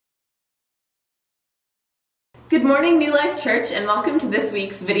Good morning, New Life Church, and welcome to this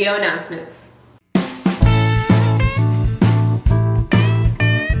week's video announcements.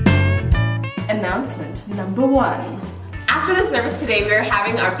 Announcement number 1. After the service today, we are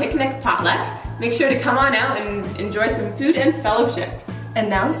having our picnic potluck. Make sure to come on out and enjoy some food and fellowship.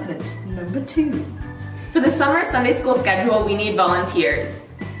 Announcement number 2. For the summer Sunday school schedule, we need volunteers.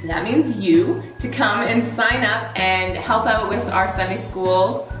 That means you to come and sign up and help out with our Sunday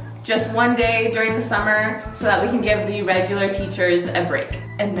school just one day during the summer so that we can give the regular teachers a break.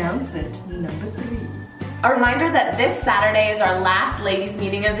 Announcement number 3. A reminder that this Saturday is our last ladies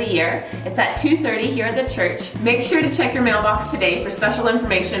meeting of the year. It's at 2:30 here at the church. Make sure to check your mailbox today for special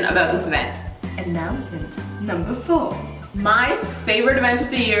information about this event. Announcement number 4. My favorite event of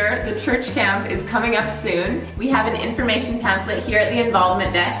the year, the church camp, is coming up soon. We have an information pamphlet here at the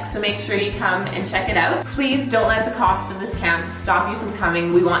involvement desk, so make sure you come and check it out. Please don't let the cost of this camp stop you from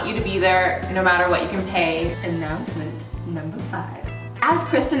coming. We want you to be there no matter what you can pay. Announcement number 5. As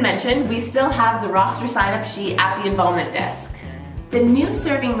Kristen mentioned, we still have the roster sign-up sheet at the involvement desk. The new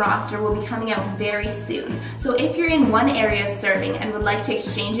serving roster will be coming out very soon. So if you're in one area of serving and would like to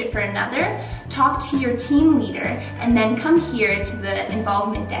exchange it for another, talk to your team leader and then come here to the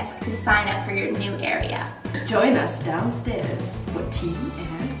involvement desk to sign up for your new area. Join us downstairs for tea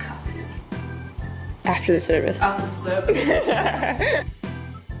and coffee. After the service. After the service.